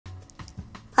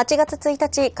8月1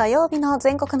日火曜日の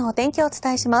全国のお天気をお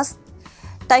伝えします。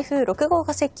台風6号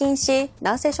が接近し、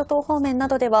南西諸島方面な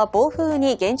どでは暴風雨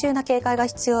に厳重な警戒が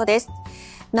必要です。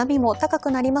波も高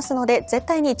くなりますので、絶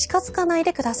対に近づかない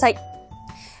でください。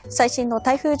最新の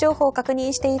台風情報を確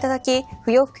認していただき、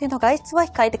不要不急の外出は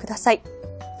控えてください。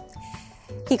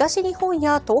東日本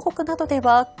や東北などで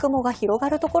は雲が広が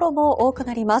るところも多く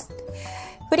なります。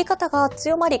降り方が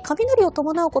強まり、雷を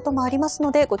伴うこともあります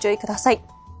のでご注意ください。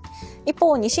一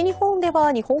方、西日本で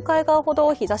は日本海側ほ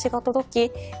ど日差しが届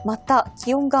き、また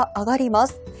気温が上がりま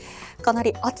す。かな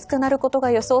り暑くなることが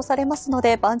予想されますの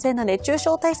で、万全な熱中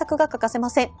症対策が欠かせま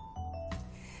せん。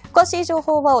詳しい情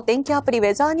報はお天気アプリウ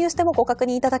ェザーニュースでもご確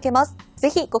認いただけます。ぜ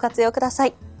ひご活用くださ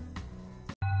い。